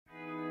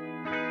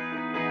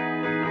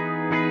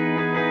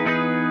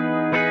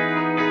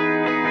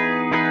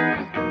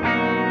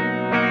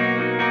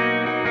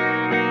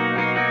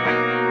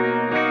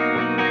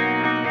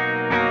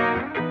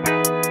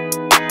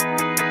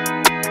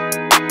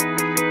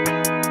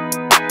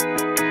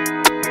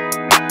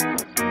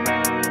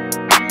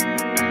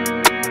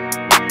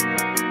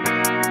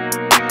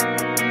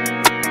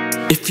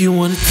If you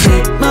wanna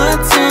take my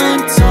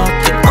time,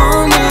 talking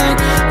all night,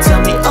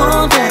 tell me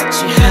all that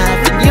you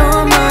have in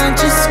your mind,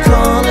 just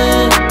call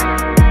it.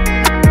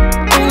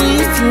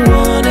 Only if you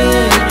want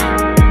it.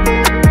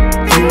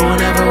 You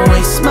won't ever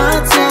waste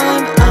my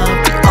time, I'll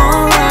be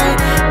alright.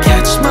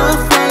 Catch my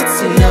flight,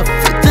 stay up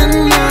for the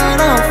night,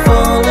 I'll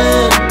fall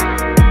in.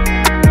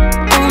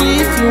 Only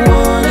if you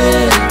want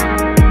it.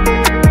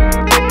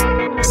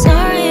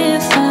 Sorry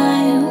if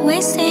I'm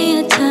wasting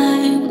your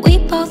time. We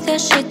both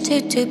got shit to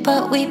do,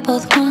 but we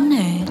both want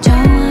it.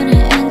 Don't wanna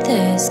end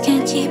this,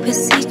 can't keep a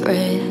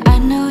secret. I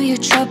know you're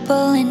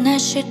trouble and I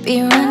should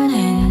be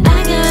running.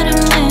 I got a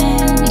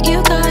man,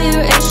 you got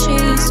your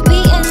issues. We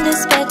in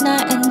this bed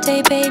night and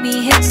day, baby,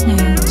 hit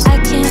snooze. I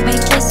can't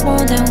make this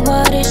more than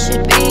what it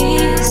should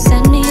be.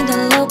 Send me the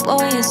low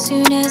boy as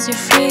soon as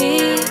you're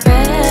free.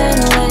 Red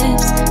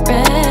lips,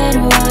 red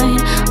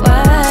wine,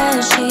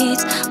 wild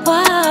sheets,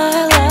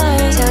 wild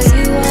lies. Tell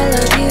you I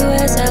love you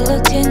as I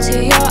look into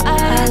your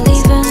eyes. I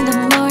leave in the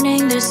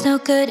morning, there's no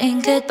good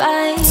in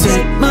goodbyes.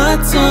 Take my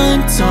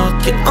time,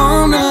 talking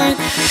all night,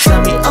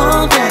 tell me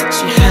all that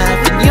you have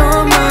in your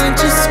mind,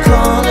 just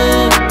call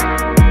it.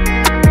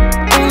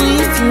 Only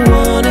if you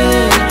want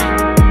it.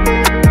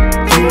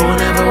 You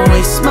won't ever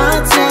waste my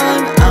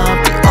time, I'll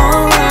be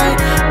alright.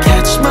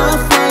 Catch my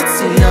flight,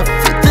 stay up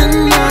for the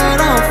night,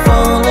 I'll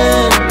fall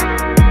in.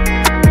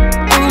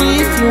 Only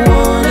if you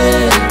want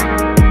it.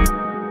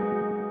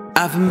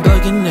 I've been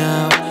bugging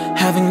out,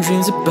 having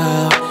dreams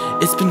about.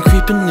 It's been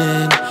creeping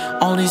in,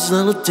 all these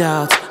little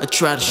doubts. I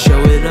try to show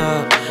it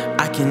up,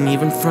 I can't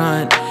even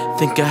front.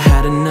 Think I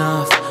had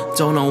enough,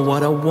 don't know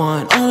what I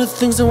want. All the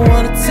things I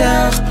wanna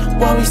tell,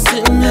 while we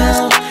sitting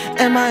out.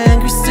 Am I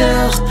angry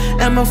still?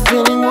 Am I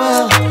feeling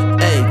well?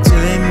 Hey, do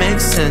they make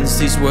sense?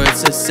 These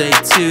words I say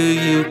to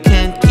you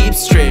can't keep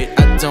straight,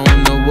 I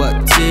don't know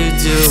what to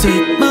do.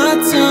 Take my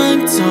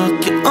time,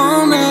 talking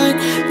all night,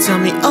 tell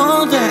me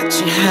all that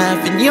you have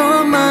in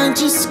your mind,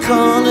 just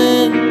call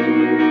it.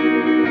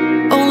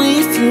 Only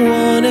if you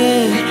want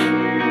it.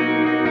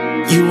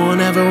 You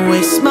won't ever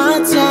waste my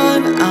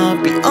time, I'll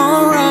be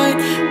alright.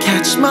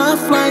 Catch my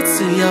flight,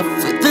 stay up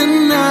for the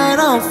night,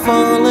 I'll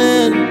fall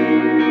in.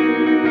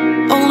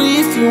 Only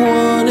if you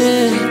want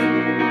it.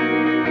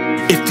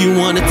 If you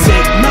wanna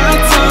take my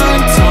time,